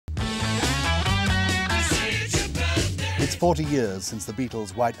It's 40 years since the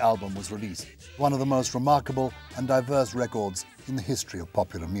Beatles' White Album was released, one of the most remarkable and diverse records in the history of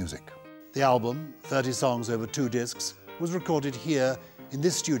popular music. The album, 30 songs over 2 discs, was recorded here in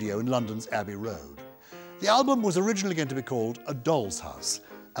this studio in London's Abbey Road. The album was originally going to be called A Doll's House,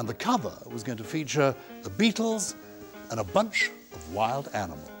 and the cover was going to feature the Beatles and a bunch of wild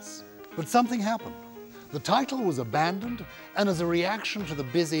animals. But something happened. The title was abandoned, and as a reaction to the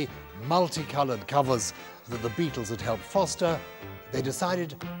busy, multicolored covers that the Beatles had helped foster, they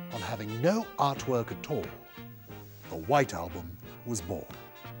decided on having no artwork at all. The White Album was born.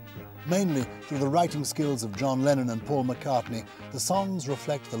 Mainly through the writing skills of John Lennon and Paul McCartney, the songs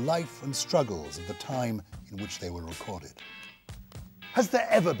reflect the life and struggles of the time in which they were recorded. Has there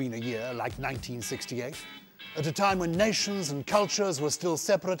ever been a year like 1968? At a time when nations and cultures were still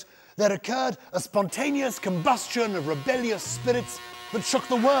separate, there occurred a spontaneous combustion of rebellious spirits that shook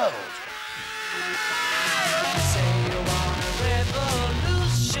the world.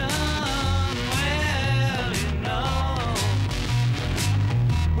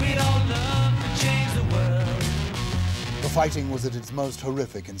 The fighting was at its most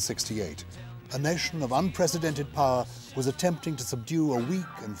horrific in '68. A nation of unprecedented power was attempting to subdue a weak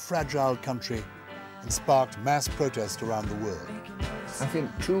and fragile country and sparked mass protest around the world. I think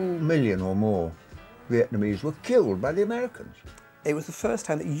 2 million or more Vietnamese were killed by the Americans. It was the first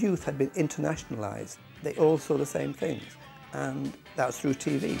time that youth had been internationalised. They all saw the same things, and that was through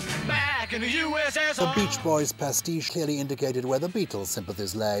TV. Back in the USSR. The Beach Boys pastiche clearly indicated where the Beatles'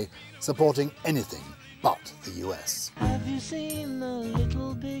 sympathies lay, supporting anything but the US. Have you seen the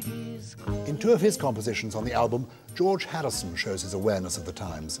little piggies? In 2 of his compositions on the album, George Harrison shows his awareness of the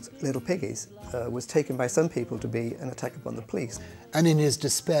times. Little Piggies was taken by some people to be an attack upon the police. And in his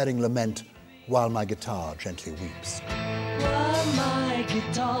despairing lament, While My Guitar Gently Weeps. While my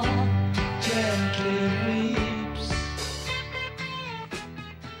guitar gently weeps.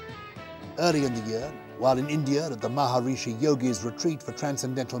 Early in the year, while in India at the Maharishi Yogi's retreat for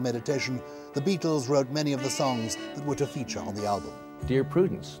transcendental meditation, the Beatles wrote many of the songs that were to feature on the album. Dear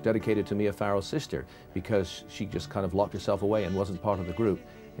Prudence, dedicated to Mia Farrow's sister, because she just kind of locked herself away and wasn't part of the group.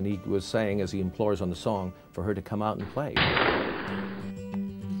 And he was saying, as he implores on the song, for her to come out and play.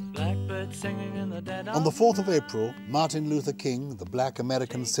 Blackbird singing in the dead On the 4th of April, Martin Luther King, the black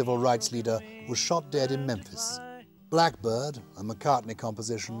American civil rights leader, was shot dead in Memphis. Blackbird, a McCartney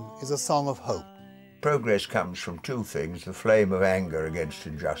composition, is a song of hope. Progress comes from 2 things, the flame of anger against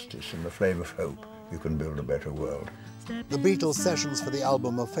injustice and the flame of hope. You can build a better world. The Beatles' sessions for the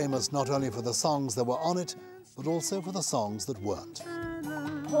album are famous not only for the songs that were on it, but also for the songs that weren't.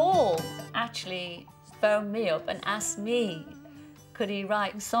 Paul actually phoned me up and asked me, could he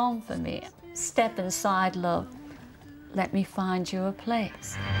write a song for me? Step inside, love, let me find you a place.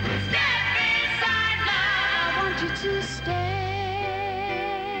 Step inside, love, I want you to stay.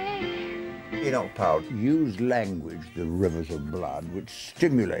 Enoch Powell used language, the rivers of blood, which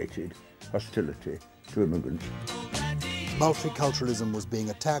stimulated hostility to immigrants. Multiculturalism was being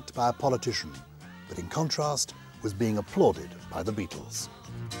attacked by a politician, but in contrast, was being applauded by the Beatles.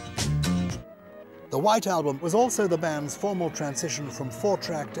 The White Album was also the band's formal transition from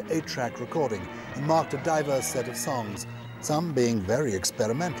 4-track to 8-track recording and marked a diverse set of songs, some being very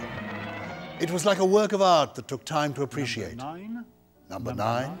experimental. It was like a work of art that took time to appreciate. Number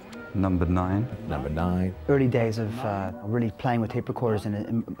 9. Number 9. Number 9. Early days of really playing with tape recorders in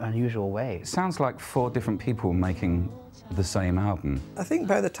an unusual way. It sounds like 4 different people making the same album. I think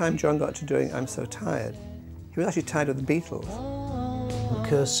by the time John got to doing I'm So Tired, he was actually tired of the Beatles. The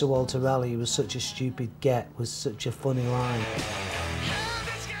curse to Walter Raleigh was such a stupid get, was such a funny line.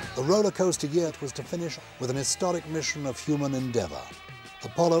 The roller coaster year was to finish with an historic mission of human endeavour.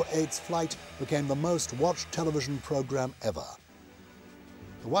 Apollo 8's flight became the most watched television programme ever.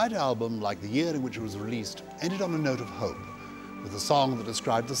 The White Album, like the year in which it was released, ended on a note of hope, with a song that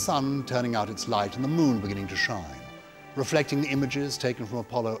described the sun turning out its light and the moon beginning to shine. Reflecting the images taken from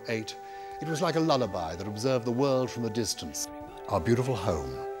Apollo 8, it was like a lullaby that observed the world from a distance. Our beautiful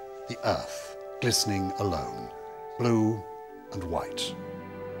home, the Earth, glistening alone, blue and white.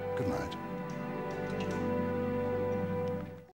 Good night.